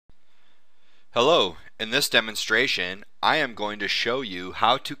Hello, in this demonstration I am going to show you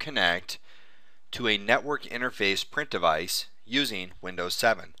how to connect to a network interface print device using Windows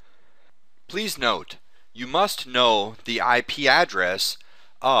 7. Please note, you must know the IP address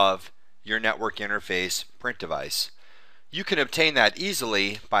of your network interface print device. You can obtain that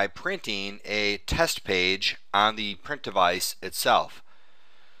easily by printing a test page on the print device itself.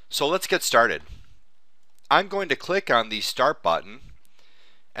 So let's get started. I'm going to click on the Start button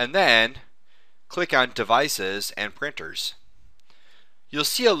and then click on Devices and Printers. You'll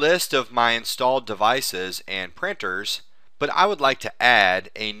see a list of my installed devices and printers, but I would like to add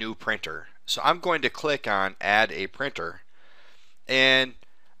a new printer. So I'm going to click on Add a Printer, and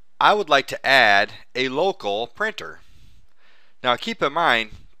I would like to add a local printer. Now keep in mind,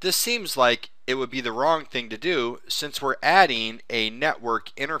 this seems like it would be the wrong thing to do since we're adding a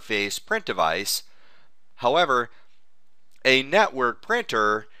network interface print device. However, a network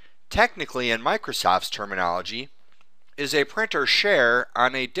printer, technically in Microsoft's terminology, is a printer share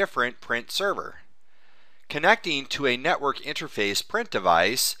on a different print server. Connecting to a network interface print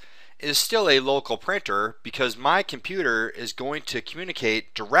device is still a local printer because my computer is going to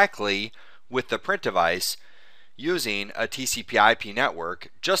communicate directly with the print device using a TCP/IP network,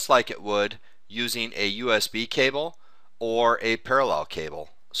 just like it would using a USB cable or a parallel cable.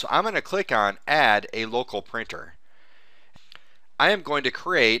 So I'm going to click on Add a Local Printer. I am going to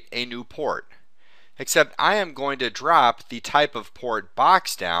create a new port, except I am going to drop the type of port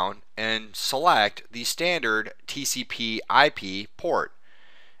box down and select the standard TCP/IP port,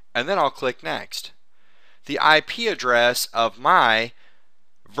 and then I'll click Next. The IP address of my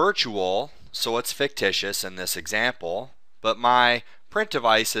virtual, so it's fictitious in this example, but my print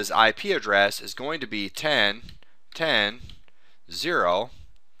device's IP address is going to be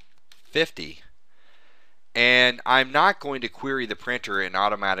 10.10.0.50. And I'm not going to query the printer and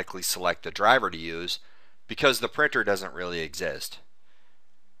automatically select the driver to use because the printer doesn't really exist.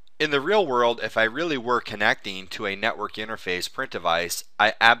 In the real world, if I really were connecting to a network interface print device,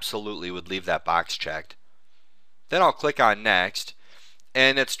 I absolutely would leave that box checked. Then I'll click on Next,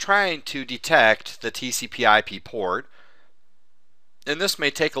 and it's trying to detect the TCP/IP port, and this may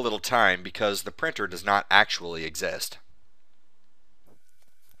take a little time because the printer does not actually exist.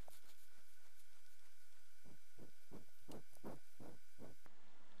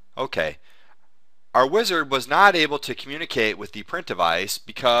 Okay, our wizard was not able to communicate with the print device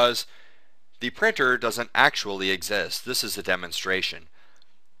because the printer doesn't actually exist. This is a demonstration.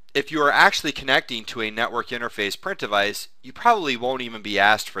 If you are actually connecting to a network interface print device, you probably won't even be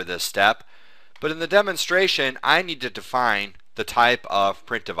asked for this step, but in the demonstration I need to define the type of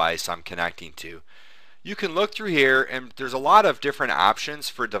print device I'm connecting to. You can look through here and there's a lot of different options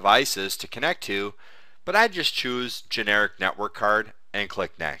for devices to connect to, but I just choose generic network card and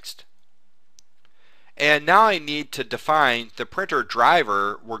click Next. And now I need to define the printer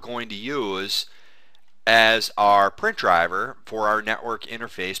driver we're going to use as our print driver for our network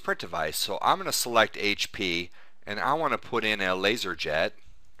interface print device. So I'm going to select HP and I want to put in a LaserJet,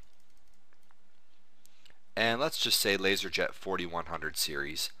 and let's just say LaserJet 4100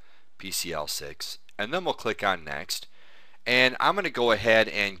 series PCL6, and then we'll click on Next, and I'm going to go ahead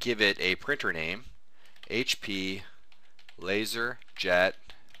and give it a printer name, HP LaserJet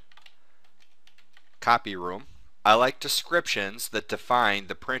Copy Room. I like descriptions that define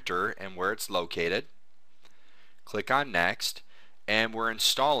the printer and where it's located. Click on Next, and we're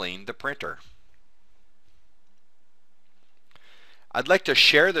installing the printer. I'd like to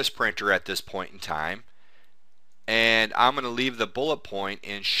share this printer at this point in time, and I'm going to leave the bullet point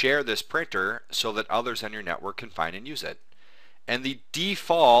and share this printer so that others on your network can find and use it. And the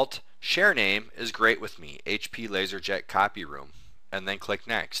default share name is great with me, HP LaserJet Copy Room, and then click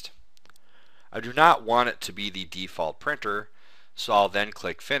Next. I do not want it to be the default printer, so I'll then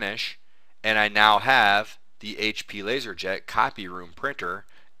click Finish, and I now have the HP LaserJet Copy Room printer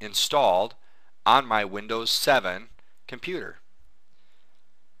installed on my Windows 7 computer.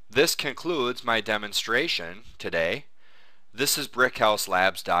 This concludes my demonstration today. This is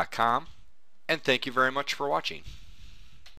BrickHouseLabs.com, and thank you very much for watching.